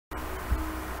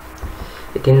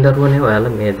ඉතින් දරුවනේ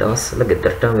ඔයාලා මේ දවස්වල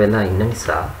ගෙදරටම වෙලා ඉන්න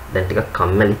නිසා දැන් ටිකක්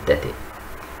කම්මැලිත් ඇති.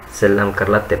 සෙල්ලම්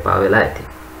කරලත් එපා වෙලා ඇති.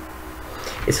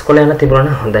 ඉස්කෝලේ යන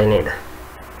තිබුණා නම් හොඳයි නේද?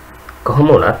 කොහොම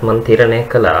වුණත් මම තීරණය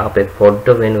කළා අපේ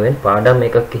පොඩ්ඩ වෙනුවෙන් පාඩම්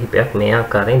එකක් කිහිපයක් මේ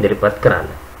ආකාරයෙන් ඉදිරිපත් කරන්න.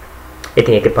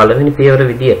 ඉතින් ඒකේ පළවෙනි පියවර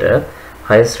විදියට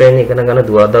 6 ශ්‍රේණිය ඉගෙන ගන්න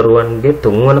දුවදරුවන්ගේ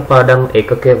තුන්වන පාඩම්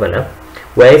ඒකකය වන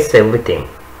Where is everything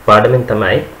පාඩමෙන්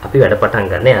තමයි අපි වැඩ පටන්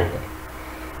ගන්න යන්නේ.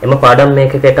 එම පාඩම්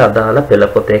මේකකට අදාළ පෙළ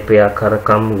පොතේ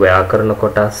ක්‍රියාකාරකම් ව්‍යාකරණ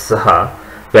කොටස් සහ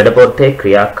වැඩ පොතේ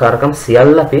ක්‍රියාකාරකම්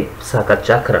සියල්ල අපි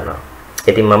සාකච්ඡා කරනවා.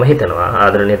 ඉතින් මම හිතනවා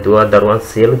ආදරණීය දුවදරුවන්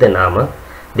සියලු දෙනාම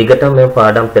දිගටම මේ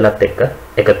පාඩම් පෙළත් එක්ක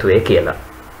එකතු වෙයි කියලා.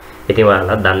 ඉතින්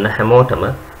ඔයාලා දන්න හැමෝටම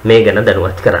මේ ගැන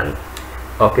දැනුවත් කරන්න.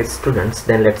 Okay students,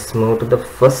 then let's move to the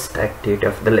first activity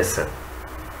of the lesson.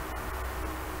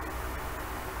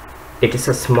 It is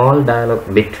a small dialogue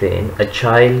between a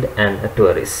child and a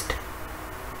tourist.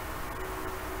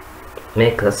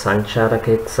 මේක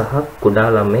සංචාරකයෙක් සහ කුඩා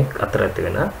ළමෙක් අතර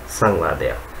තියෙන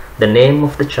සංවාදයක්. The name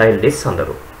of the child is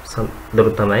Sandaru.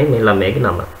 Sandaru තමයි මේ ළමයාගේ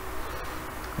නම.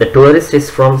 The tourist is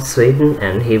from Sweden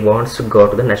and he wants to go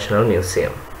to the National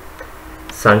Museum.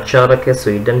 සංචාරකයා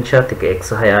Sweden ජාතිකයෙක්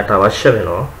සහ යාට අවශ්‍ය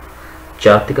වෙනවා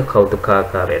ජාතික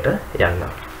කෞතුකාගාරයට යන්න.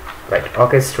 Right.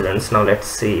 Okay students, now let's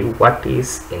see what is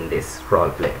in this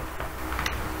role play.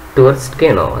 Tourist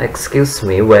කියනවා, excuse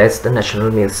me, where's the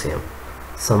National Museum?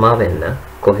 සමා වෙන්න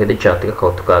කොහෙද ජාතික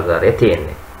කෞතුකාගාරය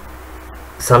තියෙන්නේ?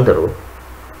 Sandaru,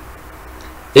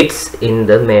 it's in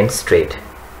the main street.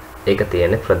 ඒක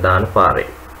තියෙන්නේ ප්‍රධාන පාරේ.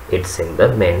 It's in the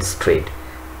main street.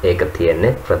 ඒක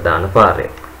තියෙන්නේ ප්‍රධාන පාරේ.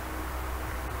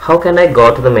 How can I go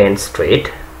to the main street?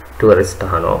 Tourist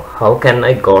අහනවා, how can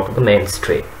I go to the main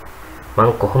street?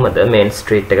 මං කොහොමද main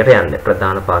street එකට යන්නේ,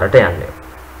 ප්‍රධාන පාරට යන්නේ?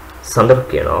 Sandaru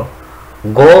කියනවා,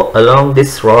 go along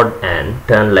this road and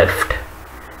turn left.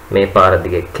 මේ පාර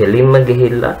දිගේ කෙලින්ම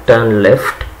ගිහිල්ලා turn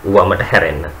left වමට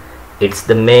හැරෙන්න. It's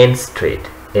the main street.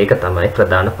 ඒක තමයි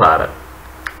ප්‍රධාන පාර.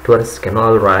 Tourist කියනවා,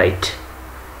 all right.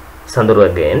 Sandaru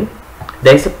again,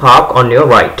 there is a park on your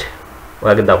right.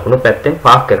 ඔයාගේ දකුණු පැත්තෙන්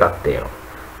park එකක් තියෙනවා.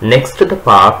 Next to the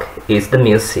park is the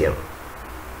museum.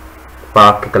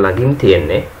 Park එක ළඟින්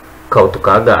තියෙන්නේ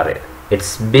කෞතුකාගාරය.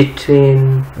 It's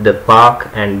between the park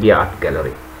and the art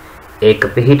gallery. ඒක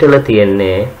පිහිටලා තියෙන්නේ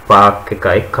park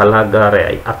එකයි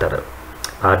කලාගාරයයි අතර.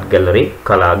 art gallery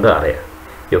කලාගාරය.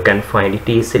 You can find it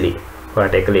easily.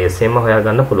 ඔයාලට ඒක ලේසියෙන්ම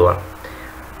හොයාගන්න පුළුවන්.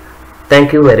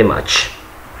 Thank you very much.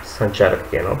 සංචාරක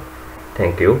කියනවා,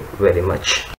 thank you very much.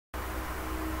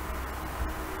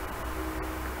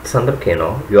 Sandaru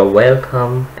කියනවා, you are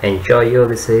welcome, enjoy your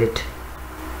visit.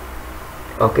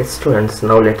 Okay students,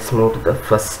 now let's move to the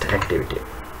first activity.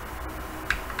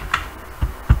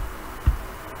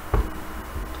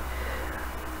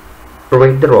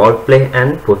 Read the role play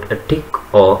and put a tick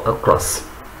or a cross.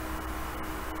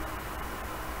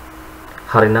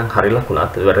 හරිනම් හරි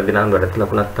ලකුණත් වැරදි නම් වැරදි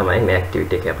ලකුණක් තමයි මේ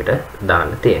activity එක අපිට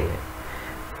දාන්න තියෙන්නේ.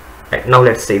 Right, now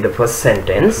let's see the first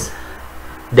sentence.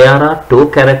 There are two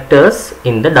characters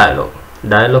in the dialogue.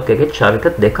 Dialogue එකේ චරිත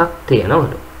දෙකක්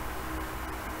තියෙනවලු.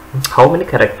 How many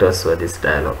characters were this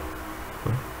dialogue?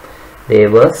 They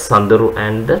were Sandaru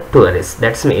and the tourist.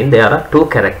 That's mean there are two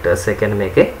characters. ඒ කියන්නේ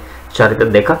මේකේ චරිත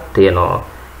දෙකක් තියෙනවා.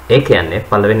 ඒ කියන්නේ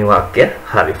පළවෙනි වාක්‍යය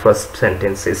හරි. First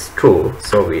sentence is true,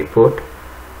 so we put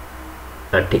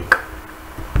a tick.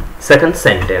 Second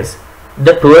sentence,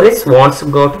 the tourist wants to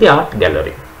go to the art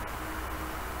gallery.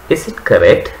 Is it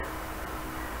correct?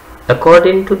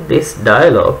 According to this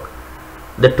dialogue,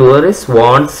 the tourist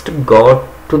wants to go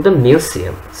to the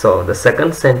museum. So the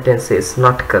second sentence is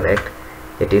not correct.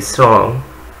 It is wrong.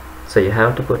 So you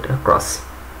have to put a cross.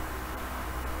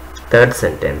 Third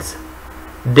sentence,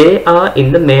 they are in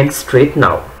the main street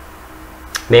now.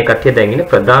 මේ කට්ටිය දැන් ඉන්නේ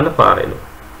ප්‍රධාන පාරේලු.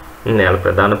 නෑල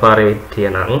ප්‍රධාන පාරේ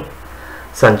තියනං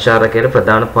සංචාරකයර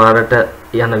ප්‍රධාන පාරට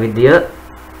යන විදිය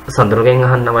සඳරුගෙන්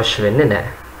අහන්න අවශ්‍ය වෙන්නේ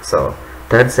නැහැ. So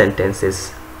third sentence is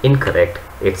incorrect.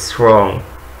 It's wrong.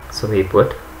 So we put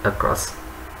a cross.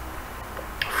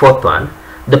 Fourth one,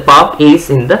 the park is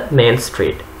in the main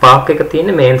street. Park එක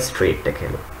තියෙන්නේ main street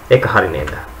එකේලු. ඒක හරි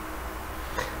නේද?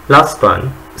 Last one,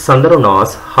 Sandaru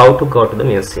knows how to go to the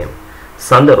museum.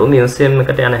 Sandaru museum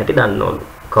එකට යන හැටි දන්නවලු.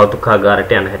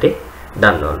 කෞතුකාගාරයට යන හැටි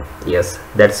දන්නවලු. Yes,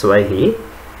 that's why he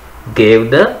gave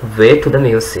the way to the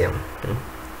museum.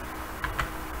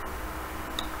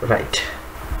 Right.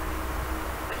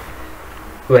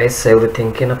 Where is everything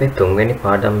කියන අපේ තුන්වෙනි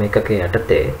පාඩම් එකකේ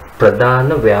යටතේ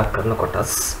ප්‍රධාන ව්‍යාකරණ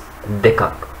කොටස්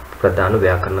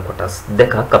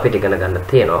දෙකක් අපිට ඉගෙන ගන්න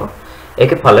තියෙනවා.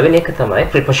 ඒකේ පළවෙනි එක තමයි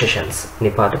prepositions,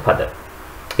 නිපාත පද.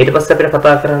 ඊට පස්සේ අපිට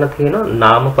කතා කරන්න තියෙනවා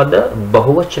නාම පද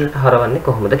බහුවචනට හරවන්නේ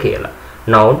කොහොමද කියලා.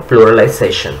 Noun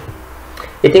pluralization.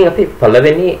 ඉතින් අපි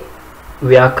පළවෙනි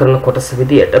ව්‍යාකරණ කොටස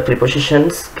විදියට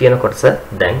prepositions කියන කොටස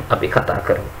දැන් අපි කතා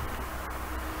කරමු.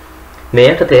 මේ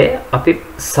යටතේ අපි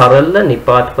සරල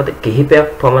නිපාත පද කිහිපයක්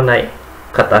පමණයි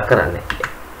කතා කරන්නේ.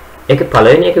 ඒකේ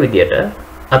පළවෙනි එක විදියට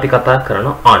අපි කතා කරන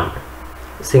on.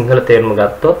 සිංහල තේරුම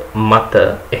ගත්තොත් මත,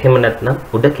 එහෙම නැත්නම්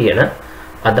උඩ කියන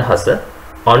අදහස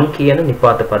on කියන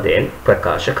නිපාත පදයෙන්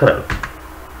ප්‍රකාශ කරනවා.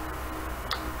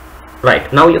 Right,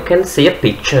 now you can see a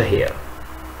picture here.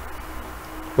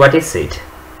 What is it?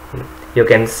 You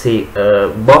can see a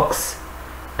box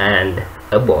and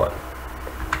a ball.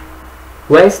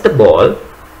 Where is the ball?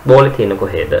 Ball තියෙන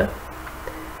කොහෙද?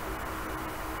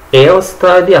 ඒ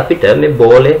අවස්ථාවේදී අපිට මේ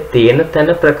බෝලේ තියෙන තැන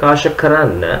ප්‍රකාශ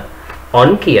කරන්න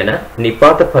on කියන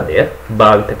නිපාත පදය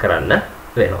භාවිත කරන්න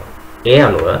වෙනවා. ඒ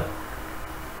අනුව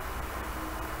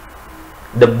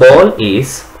the ball is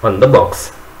on the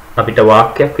box. අපිට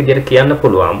වාක්‍යයක් විදිහට කියන්න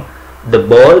පුළුවන් the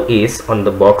ball is on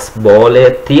the box. බෝලය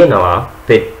තියෙනවා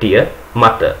පෙට්ටිය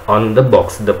මත. On the box.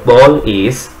 The ball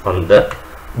is on the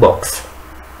box.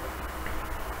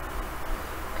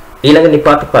 ඊළඟ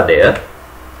නිපාත පදය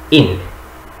in.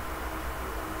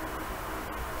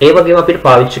 ඒ වගේම අපිට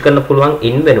පාවිච්චි කරන්න පුළුවන්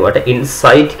in වෙනුවට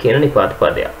inside කියන නිපාත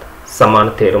පදයක්.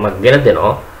 සමාන තේරුමක් ගෙන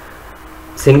දෙනවා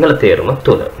සිංහල තේරුම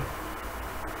තුල.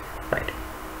 Right.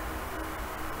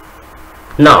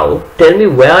 Now tell me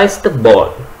where is the ball?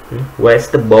 Where is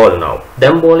the ball now?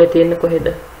 දැන් බෝලේ තියෙන්නේ කොහෙද?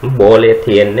 බෝලේ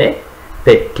තියෙන්නේ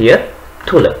පෙට්ටිය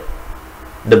තුල.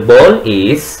 The ball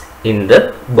is in the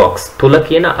box. තුල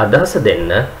කියන අදහස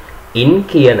දෙන්න in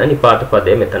කියන නිපාත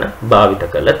පදය මෙතන භාවිත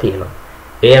කරලා තියෙනවා.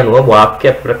 ඒ අනුව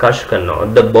වාක්‍යයක් ප්‍රකාශ කරනවා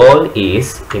the ball is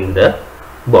in the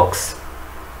box.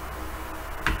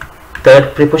 Third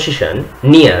preposition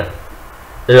near.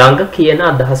 ළඟ කියන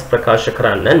අදහස් ප්‍රකාශ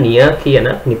කරන්න near කියන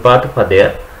නිපාත පදය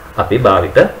අපි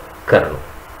භාවිත කරනවා.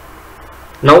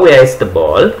 Now where is the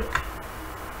ball?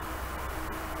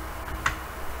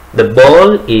 The ball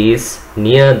is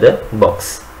near the box.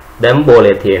 දැන්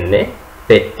බෝලේ තියෙන්නේ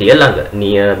පෙට්ටිය ළඟ.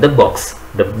 Near the box.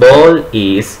 The ball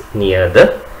is near the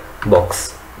box.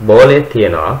 බෝලේ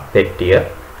තියෙනවා පෙට්ටිය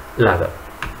ළඟ.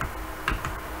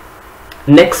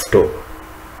 Next to.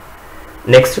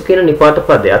 Next to කියන නිපාත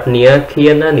පදයක් near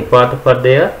කියන නිපාත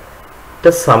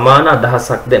පදයට සමාන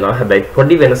අදහසක් දෙනවා. හැබැයි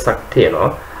පොඩි වෙනසක් තියෙනවා.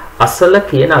 අසල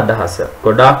කියන අදහස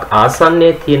ගොඩාක්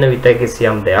ආසන්නයේ තියෙන විට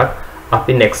කිසියම් දෙයක්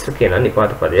අපි next to කියන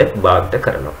නිපාත පදය භාවිත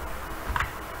කරනවා.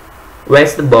 Where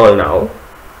is the ball now?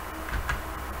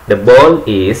 The ball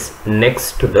is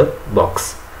next to the box.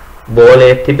 බෝලය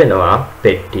තිබෙනවා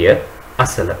පෙට්ටිය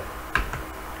අසල.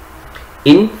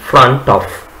 In front of.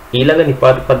 ඊළඟ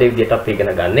නිපාත පදයේ විදිහට අපි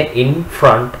ඉගෙන ගන්න in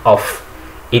front of.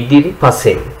 ඉදිරි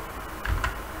පසෙන්.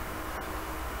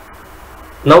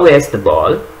 Now where's the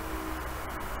ball?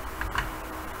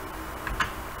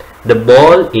 The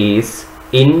ball is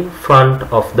in front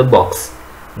of the box.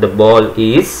 The ball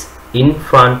is in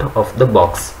front of the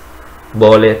box.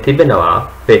 බෝලය තිබෙනවා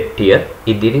පෙට්ටිය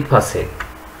ඉදිරි පසෙන්.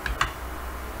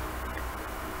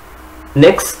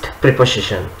 Next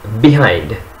preposition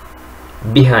behind.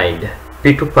 Behind.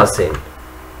 පිටුපසෙන්.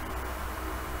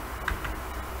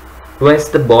 Where's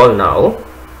the ball now?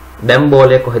 දැන්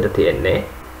බෝලය කොහෙද තියෙන්නේ?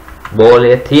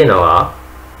 බෝලය තියෙනවා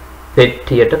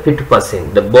පෙට්ටියට පිටුපසෙන්.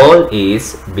 The ball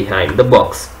is behind the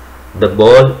box. The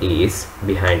ball is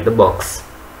behind the box.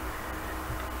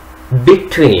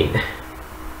 Between.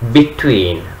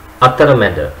 Between.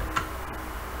 අතරමැද.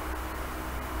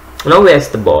 Now where's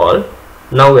the ball?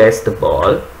 Now where's the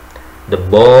ball? The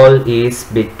ball is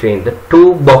between the two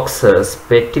boxes.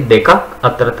 පෙට්ටි දෙකක්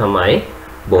අතර තමයි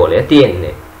බෝලය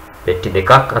තියෙන්නේ. පෙට්ටි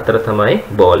දෙකක් අතර තමයි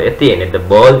බෝලය තියෙන්නේ. The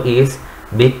ball is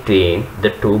between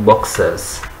the two boxes.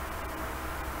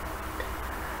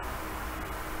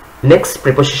 Next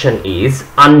preposition is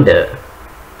under.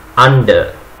 Under.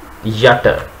 යට.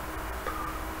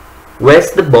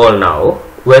 Where's the ball now?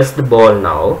 Where's the ball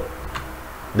now?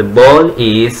 The ball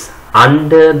is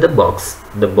under the box.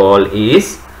 The ball is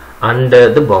under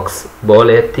the box.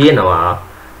 බෝලය තියෙනවා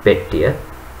පෙට්ටිය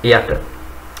යට.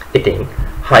 ඉතින්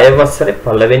 6 වසරේ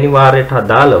පළවෙනි වාරයට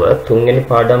අදාළව තුන්වෙනි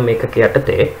පාඩම් එකක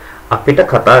යටතේ අපිට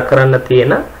කතා කරන්න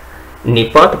තියෙන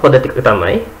නිපාත පද ටික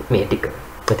තමයි මේ ටික.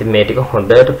 ඉතින් මේ ටික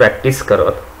හොඳට ප්‍රැක්ටිස්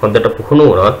කරොත්, හොඳට පුහුණු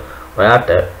වුණොත්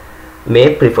ඔයාට මේ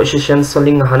prepositions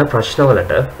වලින් අහන ප්‍රශ්න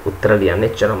වලට උත්තර ලියන්න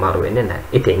එච්චර අමාරු වෙන්නේ නැහැ.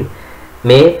 ඉතින්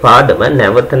මේ පාඩම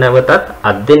නැවත නැවතත්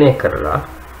අධ්‍යයනය කරලා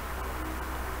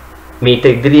මීට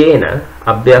ඉදිරියේ එන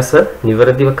අභ්‍යාස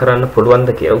නිවැරදිව කරන්න පුළුවන්ද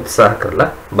කියලා උත්සාහ කරලා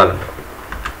බලන්න.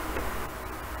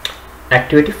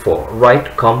 Activity 4. Write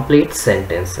complete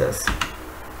sentences.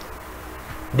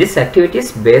 This activity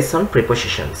is based on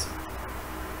prepositions.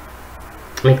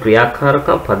 මේ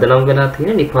ක්‍රියාකාරකම් පදනම් වෙලා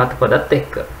තියෙන නිපාත පදත්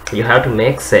එක්ක. You have to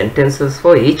make sentences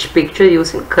for each picture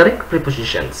using correct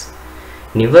prepositions.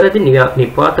 නිවැරදි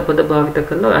නිපාත පද භාවිත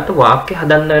කරලා ඔයාලට වාක්‍ය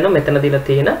හදන්න වෙනවා. මෙතන දීලා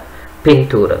තියෙන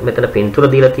පින්තූර. මෙතන පින්තූර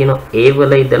දීලා තියෙනවා A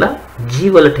වල ඉඳලා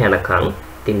G වලට යනකම්.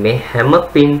 ඉතින් මේ හැම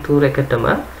පින්තූරයකටම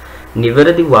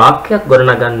නිවැරදි වාක්‍යයක්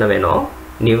ගොඩනගන්න වෙනවා.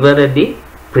 නිවැරදි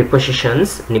prepositions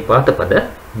නිපාත පද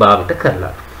භාවිත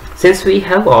කරලා. Since we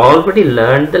have already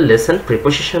learned the lesson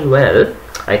preposition well,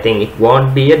 I think it won't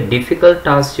be a difficult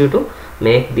task you to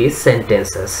make these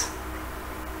sentences.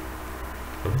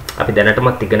 අපි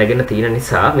දැනටමත් ඉගෙනගෙන තියෙන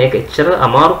නිසා මේක එච්චර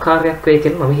අමාරු කාර්යයක් වෙයි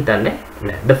කියලා මම හිතන්නේ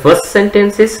නැහැ. The first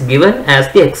sentence is given as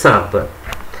the example.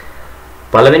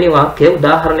 පළවෙනි වාක්‍යය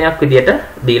උදාහරණයක් විදියට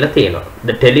දීලා තියෙනවා.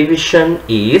 The television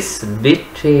is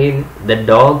between the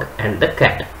dog and the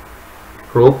cat.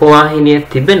 රූපවාහිනිය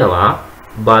තිබෙනවා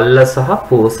බල්ලා සහ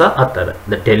පූසා අතර.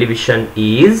 The television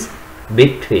is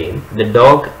between the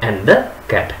dog and the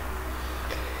cat.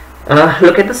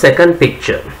 Look at the second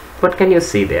picture. What can you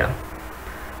see there?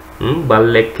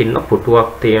 බල්ලෙක් ඉන්න පුටුවක්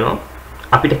තියෙනවා.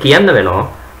 අපිට කියන්න වෙනවා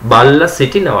බල්ලා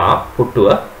සිටිනවා පුටුව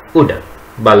උඩ.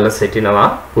 බල්ලා සිටිනවා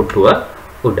පුටුව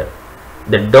උඩ.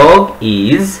 The dog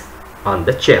is on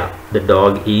the chair. The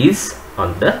dog is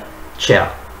on the chair.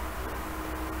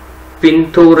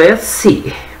 පින්තූරය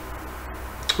C.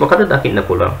 මොකද දකින්න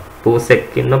පුළුවන්?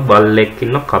 පූසෙක් ඉන්න බල්ලෙක්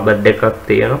ඉන්න කබඩ් එකක්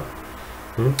තියෙනවා.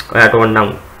 ඔයාට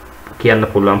ඕනනම් කියන්න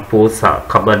පුළුවන් පූසා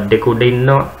කබඩ් එක උඩ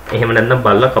ඉන්නවා. එහෙම නැත්නම්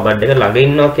බල්ලා කබඩ් එක ළඟ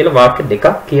ඉන්නවා කියලා වාක්‍ය දෙකක්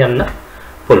කියන්න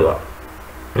පුළුවන්.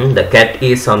 The cat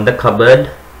is on the cupboard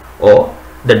or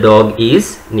the dog is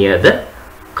near the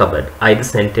cupboard. Either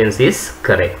sentence is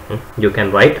correct. You can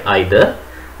write either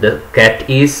the cat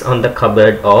is on the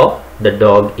cupboard or the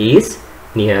dog is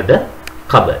near the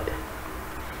cupboard.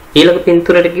 ඊළඟ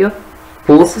පින්තූරයට ගියොත්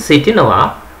පූස සිටිනවා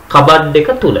cupboard එක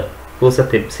තුල. පූස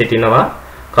සිටිනවා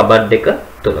cupboard එක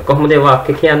තුල. කොහොමද ඒ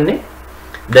වාක්‍ය කියන්නේ?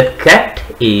 The cat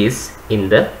is in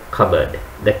the cupboard.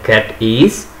 The cat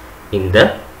is in the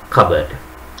cupboard.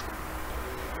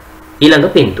 ඊළඟ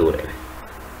පින්තූරය.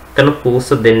 එතන පූස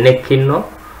දෙන්නෙක් ඉන්නවා.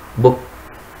 book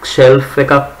shelf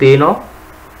එකක් තියෙනවා.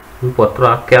 පොත්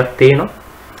රාක්කයක් තියෙනවා.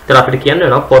 එතන අපිට කියන්න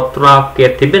වෙනවා පොත් රාක්කය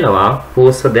තිබෙනවා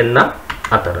පූස දෙන්න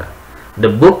අතර. The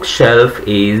bookshelf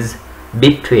is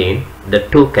between the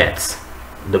two cats.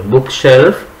 The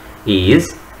bookshelf is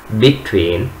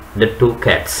between the two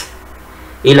cats.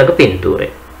 ඊළඟ පින්තූරේ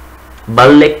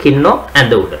බල්ලෙක් ඉන්නෝ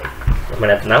ඇඳ උඩ. එහෙම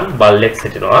නැත්නම් බල්ලෙක්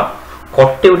සිටිනවා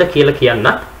කොට්ටේ උඩ කියලා කියන්න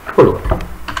පුළුවන්.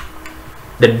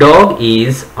 The dog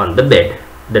is on the bed.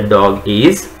 The dog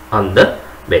is on the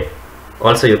bed.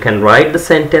 Also you can write the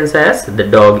sentence as the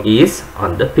dog is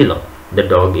on the pillow. The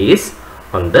dog is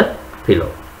on the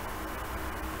pillow.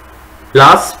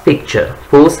 Last picture.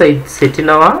 පූසා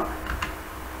සිටිනවා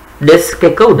desk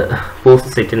එක උඩ. පූසා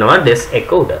සිටිනවා desk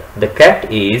එක උඩ. The cat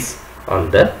is on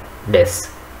the desk.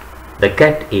 The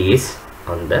cat is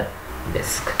on the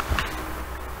desk.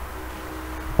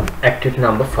 Activity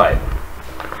number 5.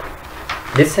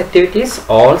 This activity is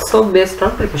also based on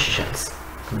prepositions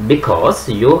because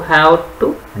you have to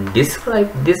describe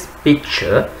this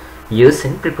picture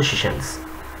using prepositions.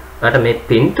 අර මේ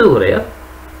පින්තූරය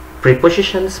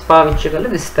prepositions පාවිච්චි කරලා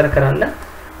විස්තර කරන්න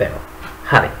වෙනවා.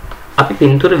 හරි. අපි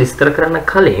පින්තූර විස්තර කරන්න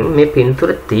කලින් මේ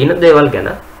පින්තූරේ තියෙන දේවල් ගැන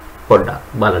පොඩ්ඩක්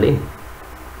බලලා ඉන්න.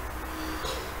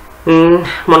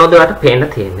 මොනවද ඔයාලට පේන්න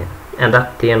තියෙන්නේ? ඇඳක්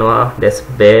තියෙනවා, there's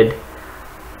a bed,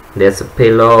 there's a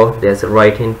pillow, there's a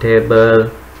writing table,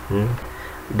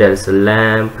 there's a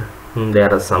lamp, there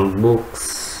are some books.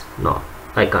 No,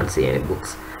 I can't see any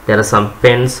books. There are some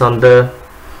pens on the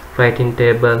writing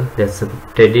table, there's a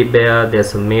teddy bear,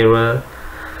 there's a mirror.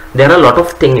 There are a lot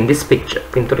of things in this picture.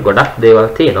 පින්තූරේ ගොඩක් දේවල්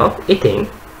තියෙනවා. ඉතින්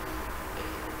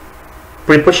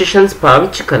prepositions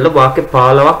පාවිච්චි කරලා වාක්‍ය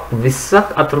 15ක් 20ක්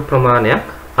අතුරු ප්‍රමාණයක්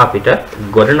අපිට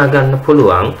ගොඩනගන්න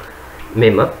පුළුවන්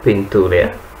මෙම පින්තූරය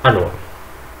අනුව.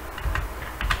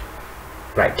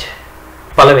 Right.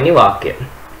 පළවෙනි වාක්‍යය.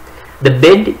 The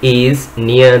bed is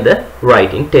near the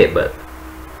writing table.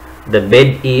 The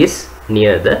bed is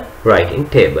near the writing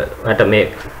table. අට මේ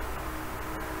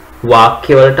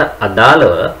වාක්‍ය වලට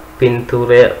අදාළව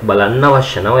පින්තූරය බලන්න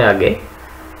අවශ්‍ය නැහැ. ඔයාගේ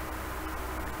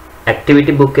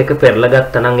activity book එක පෙරලා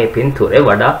ගත්තා නම් ඒ පින්තූරය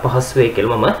වඩා පහසු වෙයි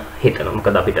කියලා මම හිතනවා.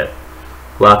 මොකද අපිට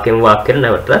වාක්‍යෙන් වාක්‍යෙට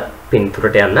නැවත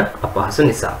පින්තූරට යන්න අපහසු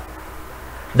නිසා.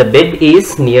 The bed is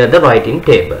near the writing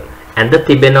table. ඇඳ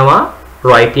තිබෙනවා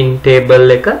writing table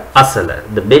එක අසල.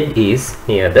 The bed is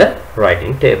near the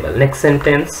writing table. Next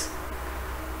sentence.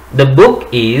 The book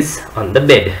is on the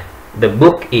bed. The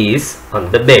book is on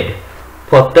the bed.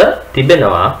 පොත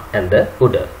තිබෙනවා ඇඳ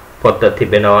උඩ. පොත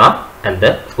තිබෙනවා ඇඳ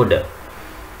උඩ.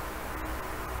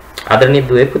 ආදරණීය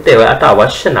දුවේ පුතේ ඔයාලට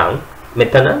අවශ්‍ය නම්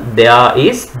මෙතන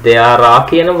there are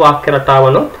කියන වාක්‍ය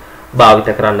රටාවනොත් භාවිත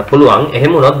කරන්න පුළුවන්.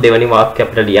 එහෙම වුණොත් දෙවෙනි වාක්‍ය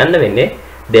අපිට ලියන්න වෙන්නේ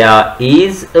there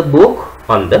is a book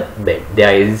on the bed.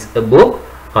 There is a book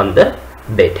on the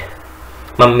bed.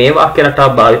 මම මේ වාක්‍ය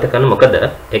රටාව භාවිත කරන මොකද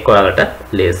ඒක ඔයාලට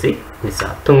ලේසි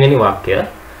නිසා. තුන්වෙනි වාක්‍ය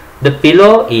the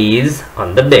pillow is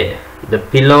on the bed. The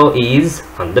pillow is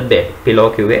on the bed. Pillow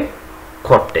කිව්වේ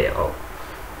කොට්ටය.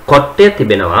 කොට්ටය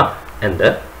තිබෙනවා ඇඳ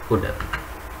උඩ.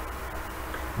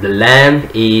 The lamp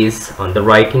is on the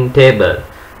writing table.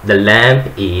 The lamp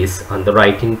is on the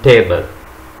writing table.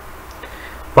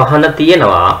 පහන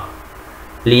තියෙනවා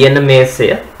ලියන මේසය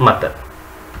මත.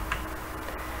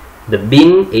 The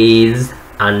bin is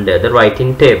under the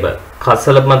writing table.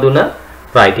 කසල මදුන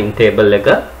writing table එක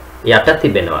යට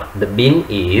තිබෙනවා. The bin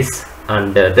is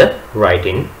under the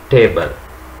writing table.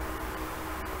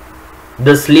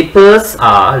 The slippers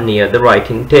are near the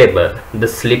writing table. The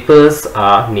slippers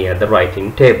are near the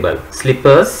writing table.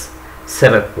 Slippers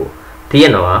සරප්පු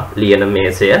තියෙනවා ලියන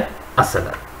මේසය අසල.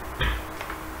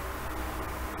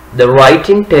 The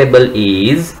writing table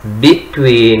is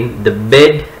between the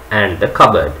bed and the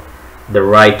cupboard. The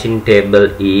writing table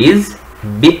is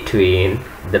between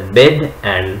the bed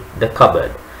and the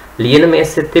cupboard. ලියන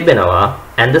මේසෙ තිබෙනවා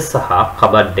ඇඳ සහ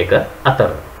cupboard එක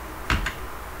අතර.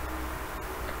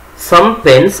 Some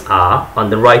pens are on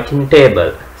the writing table.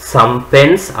 Some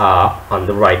pens are on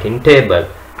the writing table.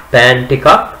 පෑන් ටිකක්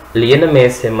ලියන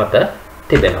මේසෙ මත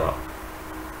තිබෙනවා.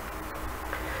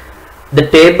 The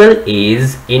table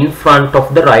is in front of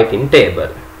the writing table.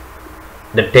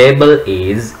 The table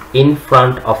is in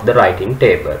front of the writing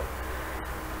table.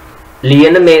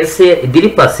 ලියන මේසය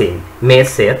ඉදිරිපසින්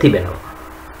මේසය තිබෙනවා.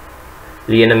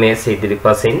 ලියන මේසය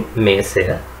ඉදිරිපසින් මේසය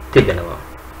තිබෙනවා.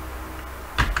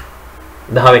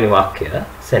 10 වෙනි වාක්‍ය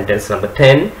sentence number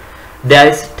 10. There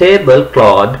is a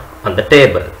tablecloth on the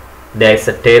table. There is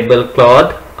a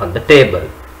tablecloth on the table.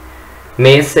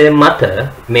 මේසය මත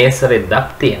මේස රෙද්දක්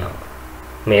තියෙනවා.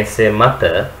 මේසය මත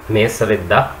මේස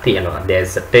රෙද්දක් තියෙනවා. There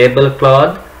is a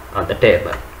tablecloth on the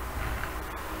table.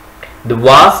 The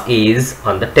vase is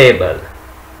on the table.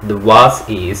 The vase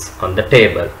is on the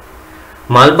table.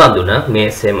 මල් බඳුන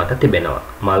මේසය මත තිබෙනවා.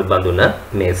 මල් බඳුන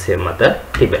මේසය මත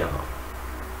තිබෙනවා.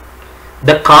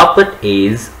 The carpet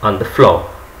is on the floor.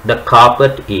 The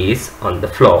carpet is on the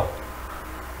floor.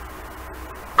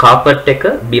 Carpet එක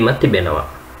බිම තිබෙනවා.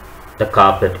 The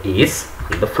carpet is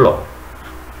on the floor.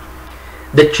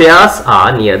 The chairs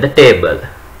are near the table.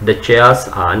 The chairs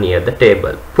are near the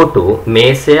table. පුටු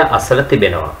මේසය අසල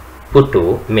තිබෙනවා. පුටු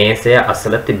මේසය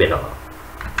අසල තිබෙනවා.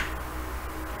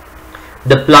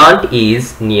 The plant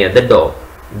is near the door.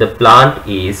 The plant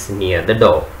is near the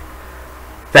door.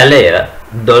 පැලය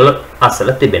දොර අසල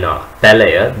තිබෙනවා. පැලය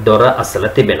දොර අසල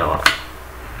තිබෙනවා.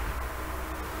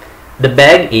 The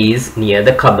bag is near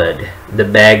the cupboard. The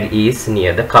bag is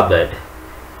near the cupboard.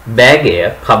 බෑගය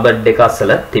cupboard එක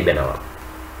අසල තිබෙනවා.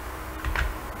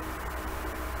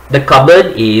 The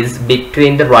cupboard is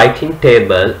between the writing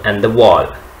table and the wall.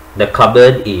 The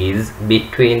cupboard is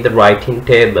between the writing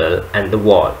table and the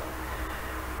wall.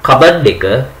 Cupboard එක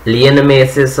ලියන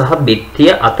මේසය සහ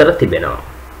බිත්තිය අතර තිබෙනවා.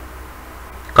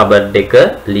 Cupboard එක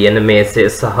ලියන මේසය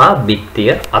සහ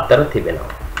බිත්තිය අතර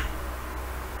තිබෙනවා.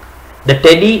 The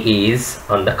teddy is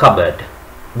on the cupboard.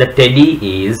 The teddy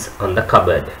is on the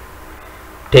cupboard.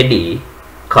 Teddy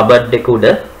cupboard එක උඩ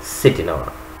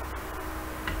සිටිනවා.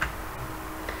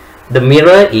 The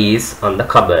mirror is on the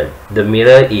cupboard. The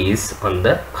mirror is on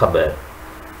the cupboard.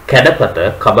 කැඩපත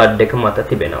cupboard එක මත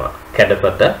තිබෙනවා.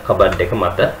 කැඩපත කබඩ් එක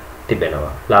මත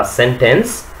තිබෙනවා. Last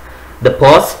sentence. The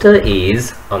poster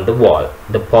is on the wall.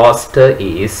 The poster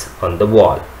is on the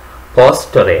wall.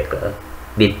 Poster එක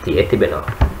බිත්තියේ තිබෙනවා.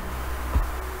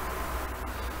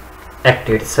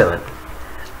 Activity 7.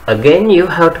 Again you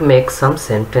have to make some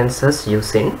sentences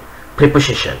using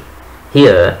preposition.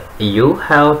 Here you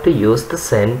have to use the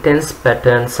sentence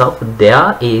patterns of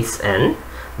there is and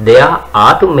there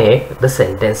are to make the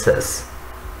sentences.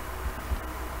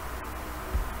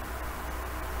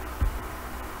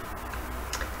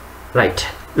 Right,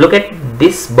 look at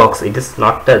this box. It is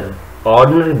not an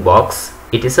ordinary box,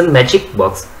 it is a magic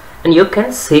box, and you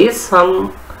can see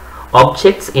some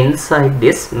objects inside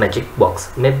this magic box.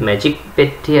 මේ magic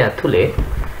පෙට්ටිය ඇතුලේ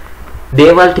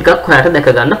දේවල් ටිකක් ඔයාලට දැක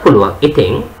ගන්න පුළුවන්.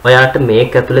 ඉතින් ඔයාලට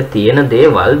මේක ඇතුලේ තියෙන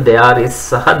දේවල් there is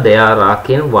සහ there are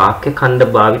කියන වාක්‍ය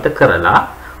ඛණ්ඩ භාවිත කරලා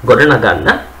ගොඩනගන්න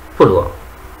පුළුවන්.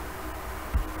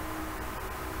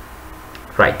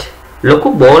 Right. ලොකු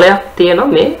බෝලයක් තියෙනවා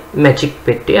මේ magic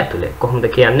පෙට්ටිය ඇතුලේ. කොහොමද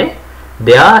කියන්නේ?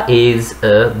 There is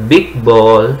a big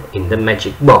ball in the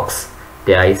magic box.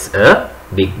 There is a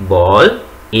big ball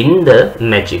in the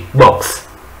magic box.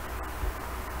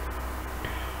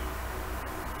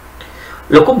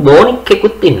 ලොකු බෝනික්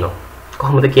එකකුත් ඉන්නවා.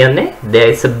 කොහොමද කියන්නේ? There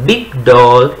is a big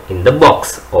doll in the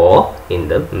box or in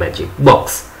the magic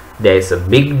box. There is a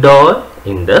big doll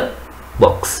in the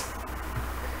box.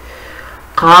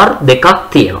 Car දෙකක්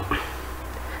තියෙනවා.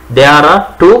 There are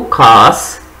 2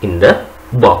 cars in the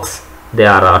box.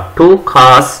 There are 2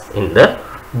 cars in the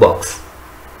box.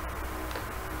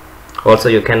 Also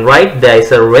you can write there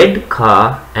is a red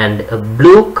car and a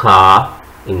blue car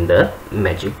in the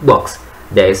magic box.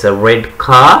 There is a red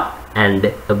car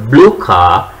and a blue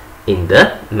car in the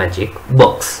magic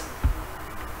box.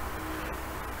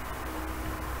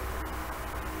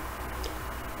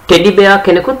 Teddy bear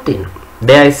කෙනෙකුත් ඉන්නවා.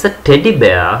 There is a teddy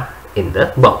bear in the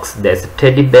box. There is a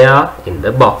teddy bear in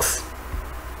the box.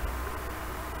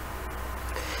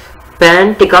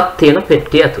 Pen ටිකක් තියෙන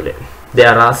පෙට්ටිය ඇතුලේ.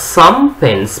 There are some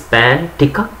pens. Pen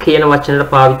ටිකක් කියන වචනෙට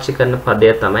පාවිච්චි කරන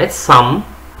පදය තමයි some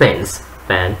pens.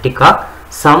 Pen ටිකක්,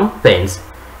 some pens.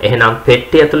 එහෙනම්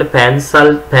පෙට්ටිය ඇතුලේ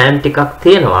pen ටිකක්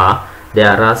තියෙනවා.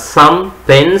 There are some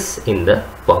pens in the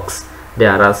box.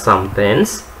 There are some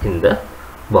pens in the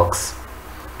box.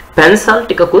 Pencil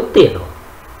ටිකකුත් තියෙනවා.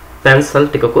 Pencil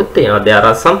ටිකකුත් තියෙනවා. There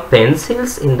are some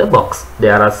pencils in the box.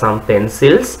 There are some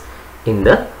pencils in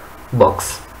the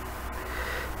box.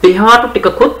 පිහාටු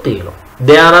ටිකකුත් තියෙනවා.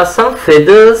 There are some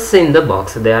feathers in the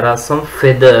box. There are some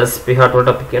feathers. පිහාටු වලට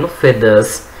අපි කියනවා feathers.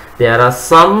 There are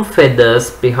some feathers.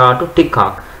 පිහාටු ටිකක්.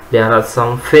 There are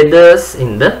some feathers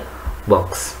in the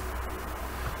box.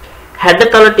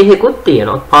 හැඩතල ටිකකුත්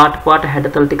තියෙනවා. පාට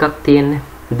හැඩතල ටිකක් තියෙන්නේ.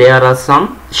 There are some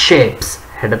shapes.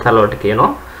 හැඩතල වලට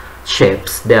කියනවා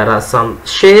shapes. There are some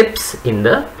shapes in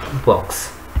the box.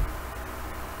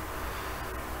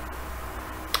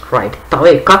 Right. තව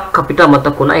එකක් අපිට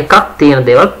අමතක වුණා. එකක් තියෙන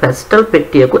දේවල් pastel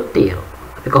පෙට්ටියකුත් තියෙනවා.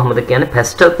 අපි කොහොමද කියන්නේ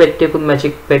pastel පෙට්ටියකුත්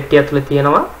magic පෙට්ටිය ඇතුලේ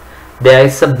තියෙනවා. There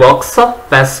is a box of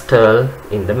pastel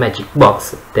in the magic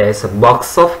box. There is a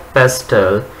box of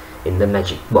pastel in the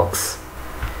magic box.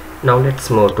 Now let's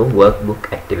move to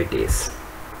workbook activities.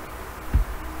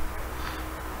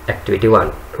 Activity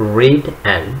 1. Read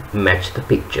and match the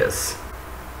pictures.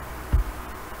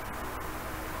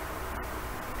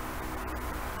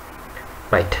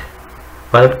 Right.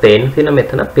 Well, pen තියෙන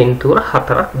මෙතන පින්තූර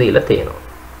 4ක් දීලා තියෙනවා.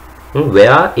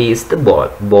 Where is the ball?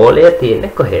 Ball එක තියෙන්නේ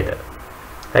කොහෙද?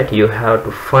 Right, you have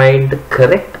to find the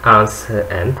correct answer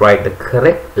and write the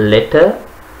correct letter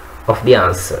of the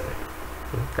answer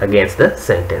against the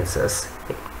sentences.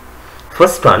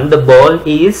 First one, the ball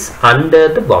is under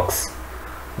the box.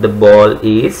 The ball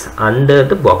is under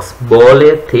the box. Ball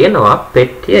එක තියෙනවා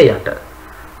පෙට්ටිය යට.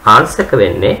 Answer එක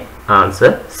වෙන්නේ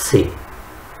answer C.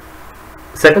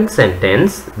 Second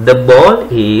sentence, the ball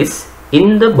is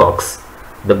in the box.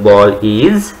 The ball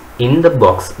is in the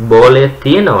box. Ball එක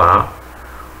තියෙනවා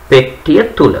පෙට්ටිය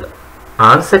තුල.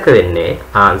 Answer එක වෙන්නේ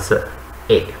answer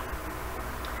A.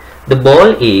 The ball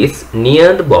is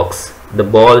near the box. The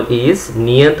ball is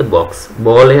near the box.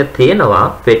 Ball එක තියෙනවා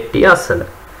පෙට්ටිය අසල.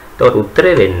 එතකොට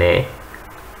උත්තරේ වෙන්නේ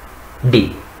D.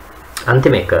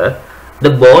 අන්තිම එක, the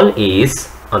ball is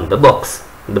on the box.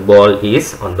 The ball is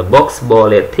on the box.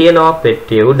 Ball එක තියෙනවා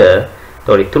පෙට්ටිය උඩ.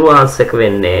 එතකොට ඉතුරු answer එක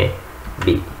වෙන්නේ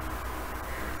B.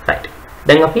 Right.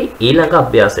 දැන් අපි ඊළඟ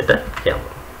අභ්‍යාසයට යමු.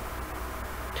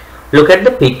 Look at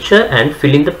the picture and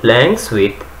fill in the blanks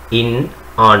with in,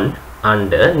 on,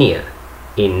 under, near.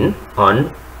 In, on,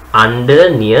 under,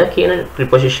 near කියන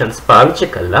prepositions පාවිච්චි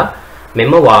කළා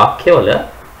මෙම වාක්‍යවල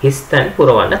හිස්තැන්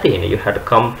පුරවන්න තියෙනවා. You have to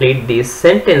complete these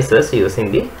sentences using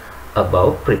the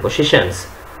above prepositions.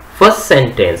 First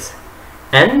sentence,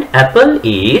 an apple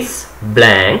is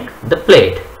blank the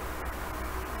plate.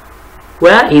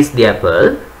 Where is the apple?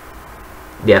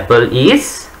 The apple is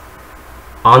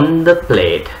on the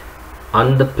plate. On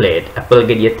the plate. Apple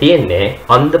ගෙඩිය තියෙන්නේ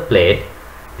on the plate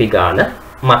පිගාන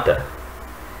මත.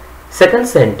 Second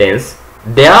sentence,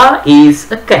 there is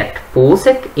a cat.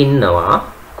 පූසෙක් ඉන්නවා.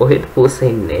 කොහෙද පූස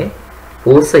ඉන්නේ?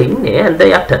 පූස ඉන්නේ ඇඳ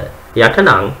යට. යට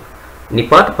නම්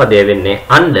නිපාත පදය වෙන්නේ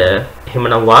under.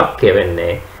 එහෙමනම් වාක්‍ය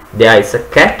වෙන්නේ there is a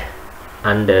cat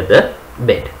under the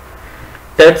bed.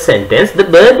 Third sentence, the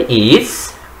bird is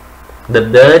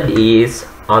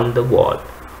on the wall.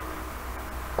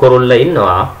 කුරුල්ල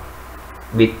ඉන්නවා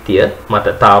විත්තිය මත,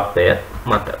 තාප්පය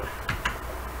මත.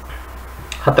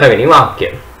 හතරවෙනි වාක්‍ය,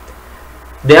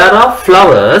 there are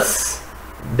flowers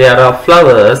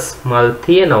මල්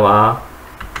තියෙනවා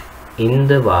in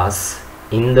the vase.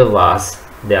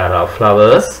 There are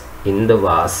flowers in the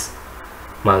vase.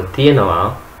 මල් තියෙනවා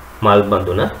මල්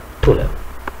බඳුන තුල.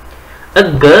 A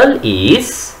girl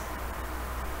is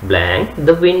blank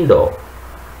the window.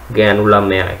 ගෑනු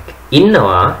ළමයෙක්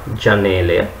ඉන්නවා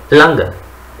ජනේලය ළඟ.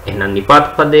 එහෙනම් නිපාත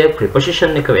පදයේ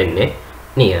preposition එක වෙන්නේ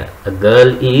near. A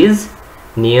girl is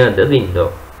near the window.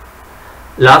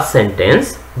 Last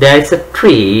sentence, there is a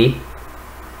tree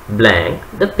blank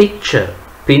the picture.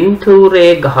 පින්තූරේ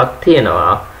ගහක්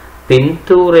තියෙනවා.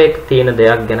 පින්තූරයක තියෙන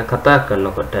දෙයක් ගැන කතා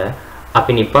කරනකොට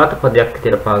අපි නිපාත පදයක්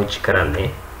විදිහට පාවිච්චි කරන්නේ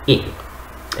in.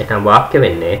 එහෙනම් වාක්‍ය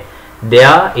වෙන්නේ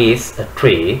there is a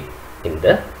tree in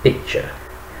the picture.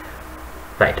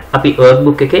 Right. අපි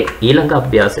workbook එකේ ඊළඟ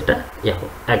අභ්‍යාසයට යමු.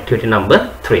 Activity number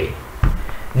 3.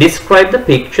 Describe the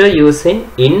picture using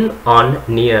in, on,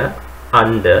 near,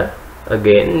 under,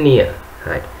 again near.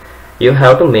 Right. You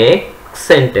have to make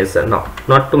sentences. No,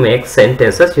 not to make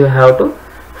sentences. You have to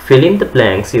fill in the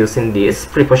blanks using these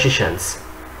prepositions.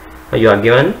 You are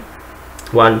given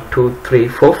 1, 2, 3,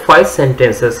 4, 5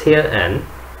 sentences here, and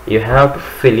you have to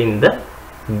fill in the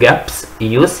gaps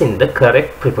using the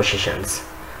correct prepositions.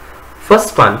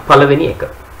 First one, palaveni eka.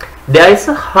 There is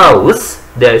a house.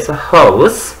 There is a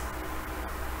house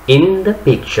in the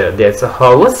picture. There is a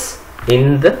house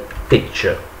in the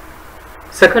picture.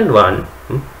 Second one,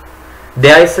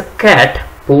 there is a cat.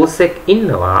 Pusek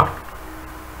innawa.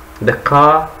 The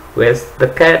car. Where's the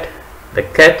cat? The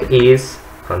cat is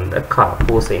on the car.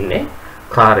 Pusek inne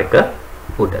car eka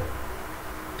uda.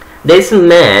 There is a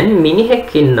man.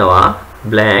 Minihek innawa.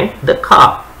 Blank the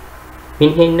car.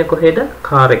 මිනිහ ඉන්නේ කොහෙද?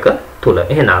 Car එක තුල.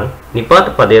 එහෙනම් නිපාත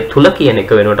පදයේ තුල කියන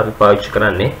එක වෙනුවට අපි පාවිච්චි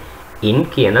කරන්නේ in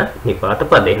කියන නිපාත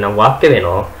පදේ. එහෙනම් වාක්‍ය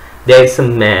වෙනවා there is a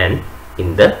man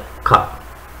in the car.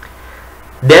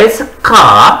 There is a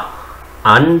car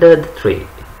under the tree.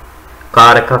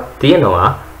 Car එකක් තියෙනවා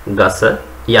ගස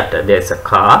යට. There is a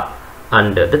car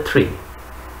under the tree.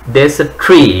 There is a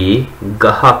tree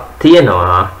ගහක්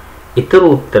තියෙනවා. ඊතර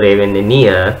උත්තරේ වෙන්නේ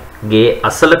near. ගේ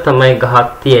අසල තමයි ගහක්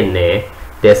තියෙන්නේ.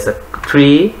 There's a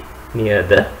tree near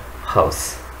the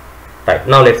house. Right,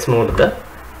 now let's move to the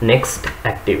next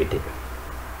activity.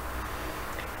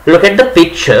 Look at the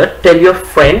picture. Tell your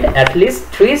friend at least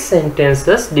 3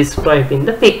 sentences describing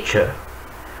the picture.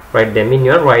 Write them in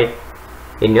your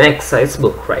exercise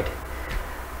book. Right.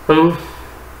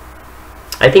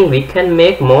 I think we can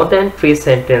make more than 3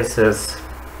 sentences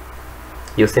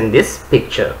using this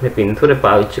picture. මේ පින්තූරේ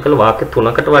පාවිච්චි කළ වාක්‍ය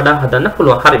 3කට වඩා හදන්න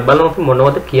පුළුවන්. හරි බලමු අපි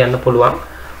මොනවද කියන්න පුළුවන්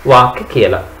වාක්‍ය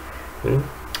කියලා.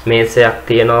 මේසයක්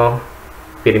තියෙනවා.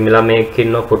 පිරිමි ළමයෙක්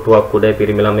ඉන්නවා. පුටුවක් උඩ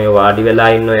පිරිමි ළමයා වාඩි වෙලා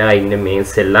ඉන්නවා. එයා ඉන්නේ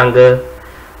මේසෙ ළඟ.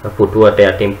 පුටුවට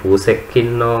යටින් පූසෙක්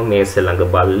ඉන්නවා. මේසෙ ළඟ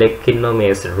බල්ලෙක් ඉන්නවා.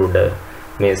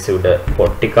 මේසෙ උඩ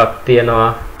පොත් ටිකක් තියෙනවා.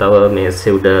 තව මේසෙ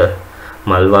උඩ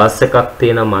මල් වාස් එකක්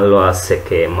තියෙනවා. මල් වාස්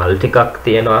එකේ මල් ටිකක්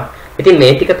තියෙනවා. ඉතින්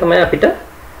මේ ටික තමයි අපිට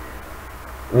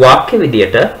වාක්‍ය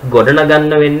විදියට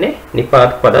ගොඩනගන්න වෙන්නේ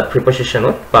නිපාත පද preposition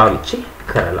උත් පාවිච්චි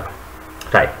කරලා.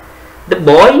 Right. The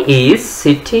boy is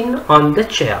sitting on the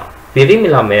chair. පිරිමි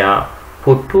ළමයා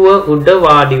පුටුව උඩ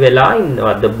වාඩි වෙලා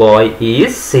ඉන්නවා. The boy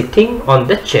is sitting on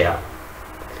the chair.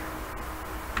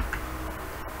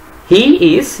 He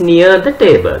is near the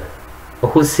table.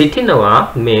 ඔහු සිටිනවා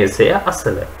මේසය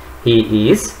අසල. He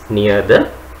is near the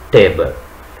table.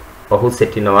 ඔහු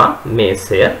සිටිනවා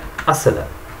මේසය අසල.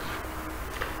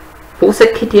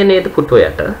 පූසෙක් හිටියේ නේද පුටුව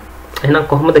යට? එහෙනම්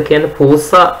කොහොමද කියන්නේ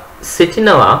පූසා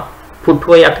සිටිනවා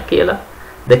පුටුව යට කියලා?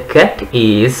 The cat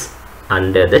is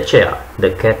under the chair.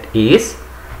 The cat is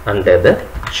under the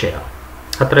chair.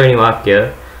 හතරවෙනි වාක්‍ය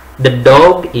The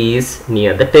dog is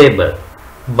near the table.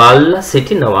 බල්ලා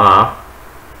සිටිනවා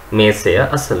මේසය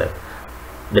අසල.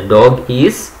 The dog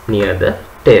is near the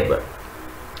table.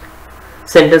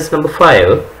 Sentence number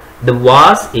 5. The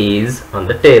vase is on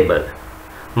the table.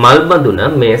 මල් බඳුන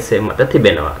මේසෙ මත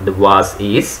තිබෙනවා. The vase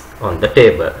is on the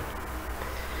table.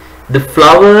 The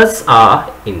flowers are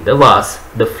in the vase.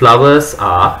 The flowers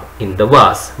are in the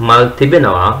vase. මල්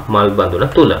තිබෙනවා මල් බඳුන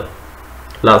තුල.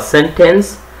 Last sentence.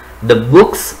 The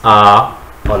books are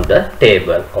on the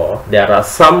table. Or there are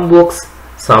some books.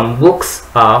 Some books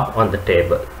are on the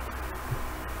table.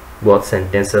 Both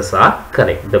sentences are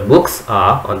correct. The books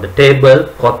are on the table.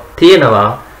 පොත්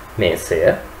තියෙනවා මේසය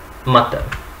මත.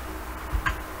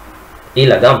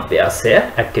 ඊළඟ අභ්‍යාසය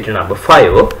activity number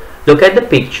 5. Look at the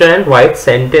picture and write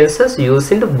sentences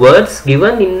using the words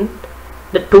given in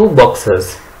the 2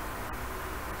 boxes.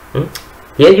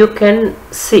 Here you can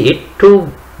see 2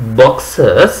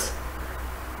 boxes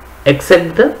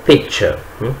except the picture.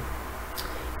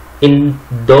 In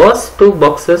those 2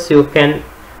 boxes you can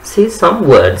see some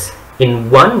words. In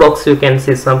one box you can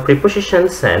see some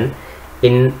prepositions, and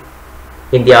in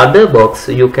the other box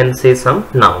you can see some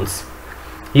nouns.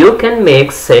 You can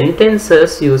make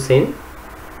sentences using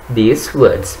these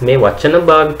words. මේ වචන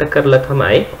භාවිත කරලා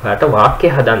තමයි ඔයාලට වාක්‍ය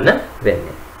හදන්න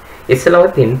වෙන්නේ. ඉස්සෙල්ලා ඔය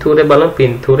පින්තූරේ බලමු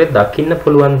පින්තූරේ දකින්න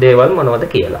පුළුවන් දේවල් මොනවද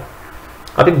කියලා.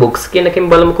 අපි books කියන එකෙන්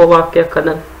බලමුකෝ වාක්‍යයක්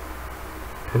හදන්න.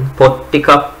 පොත් ටිකක්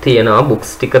තියෙනවා books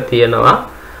ටික තියෙනවා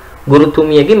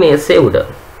ගුරුතුමියගේ මේසේ උඩ.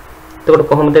 එතකොට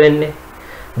කොහොමද වෙන්නේ?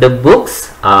 The books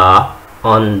are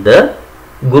on the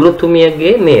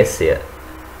ගුරුතුමියගේ මේසය.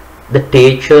 The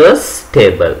teacher's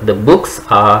table. The books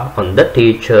are on the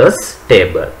teacher's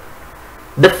table.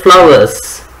 The flowers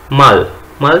mal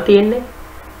තියෙන්නේ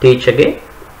teacherගේ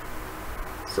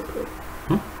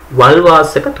වල්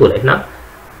වාසක තුල. එහෙනම්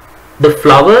the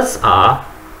flowers are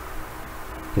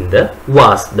in the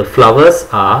vase. The flowers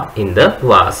are in the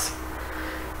vase.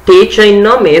 Teacher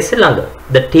inna මේසෙ ළඟ.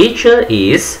 The teacher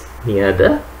is near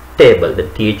the table. The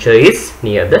teacher is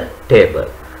near the table.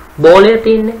 ball එක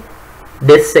තියෙන්නේ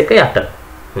desk එක යට.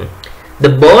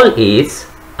 The ball is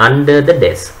under the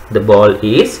desk. The ball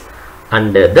is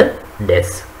under the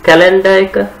desk. calendar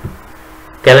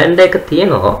එක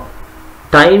තියෙනවා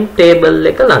time table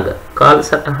එක ළඟ.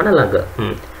 කාලසටහන ළඟ.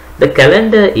 The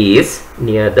calendar is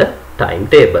near the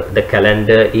timetable. The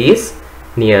calendar is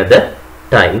near the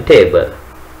timetable.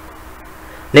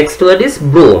 Next word is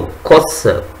broom.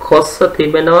 කොස්ස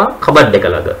තිබෙනවා cupboard එක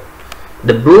ළඟ.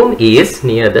 The broom is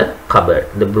near the cupboard.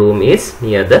 The broom is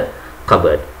near the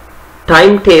cupboard.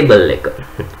 Timetable එක.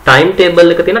 Timetable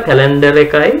එක තියෙන calendar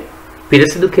එකයි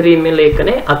පිරිසිදු කිරීමේ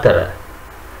ලේඛනයේ අතර.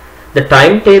 The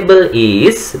timetable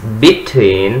is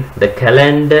between the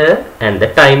calendar and the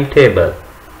timetable.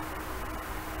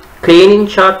 Cleaning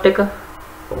chart එක.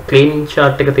 Cleaning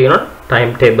chart එක තියෙනවා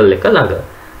timetable එක ළඟ.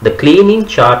 The cleaning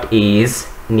chart is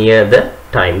near the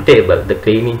timetable. The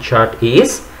cleaning chart is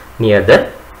near the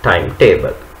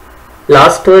timetable.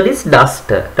 Last word is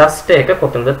duster. Duster එක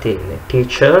කොතනද තියෙන්නේ?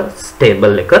 Teacher's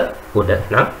table එක උඩ.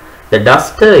 නම් the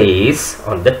duster is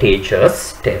on the teacher's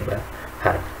table.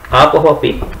 හරි. ආපහු අපි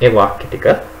ඒ වාක්‍ය ටික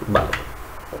බලමු.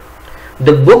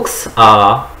 The books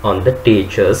are on the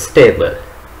teacher's table.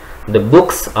 The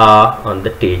books are on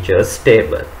the teacher's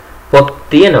table. පොත්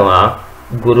තියෙනවා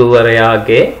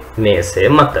ගුරුවරයාගේ මේසය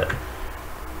මත.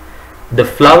 The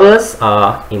flowers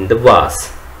are in the vase.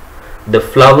 The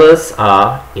flowers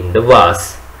are in the vase.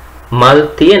 මල්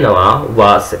තියෙනවා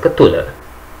වාසක තුල.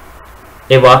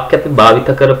 ඒ වාක්‍ය අපි භාවිත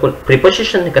කරපු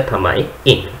preposition එක තමයි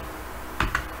in.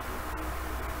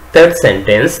 Third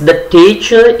sentence, the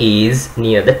teacher is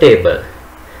near the table.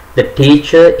 The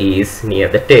teacher is near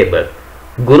the table.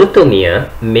 ගුරුතුමිය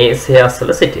මේසය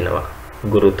අසල සිටිනවා.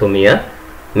 ගුරුතුමිය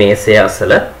මේසය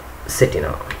අසල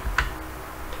සිටිනවා.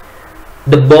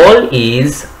 The ball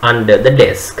is under the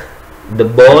desk. The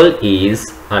ball is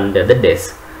under the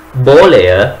desk. බෝලය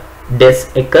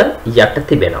desk එක යට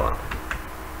තිබෙනවා.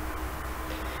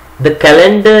 The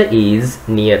calendar is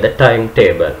near the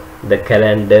timetable. The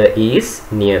calendar is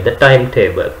near the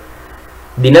timetable.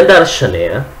 දින දර්ශනය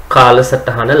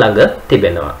කාලසටහන ළඟ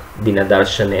තිබෙනවා. දින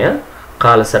දර්ශනය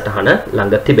කාලසටහන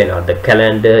ළඟ තිබෙනවා. The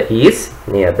calendar is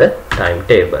near the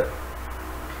timetable.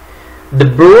 The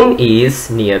broom is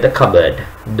near the cupboard.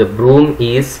 The broom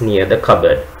is near the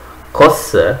cupboard.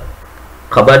 කොස්ස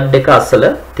cupboard එක අසල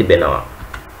තිබෙනවා.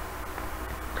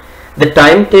 The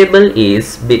timetable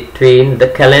is between the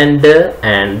calendar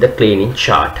and the cleaning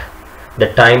chart. The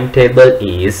timetable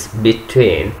is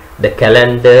between the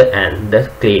calendar and the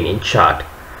cleaning chart.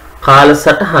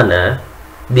 කාලසටහන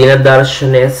දින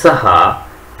දර්ශනය සහ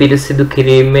පිරිසිදු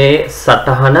කිරීමේ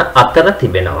සටහන අතර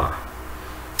තිබෙනවා.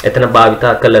 එතන භාවිත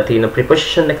කරලා තියෙන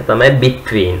preposition එක තමයි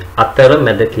between. අතර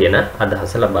මැද කියන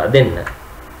අදහස ලබා දෙන්න.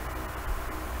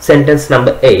 Sentence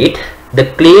number 8. The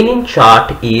cleaning chart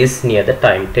is near the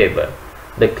timetable.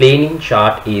 The cleaning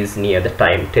chart is near the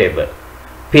timetable.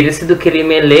 පිරිසිදු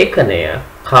කිරීමේ ලේඛනය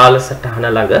කාලසටහන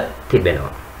ළඟ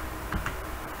තිබෙනවා.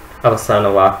 අවසාන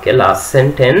වාක්‍ය last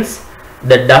sentence.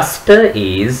 The duster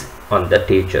is on the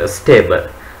teacher's table.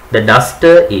 The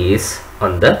duster is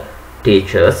on the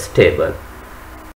teacher's table.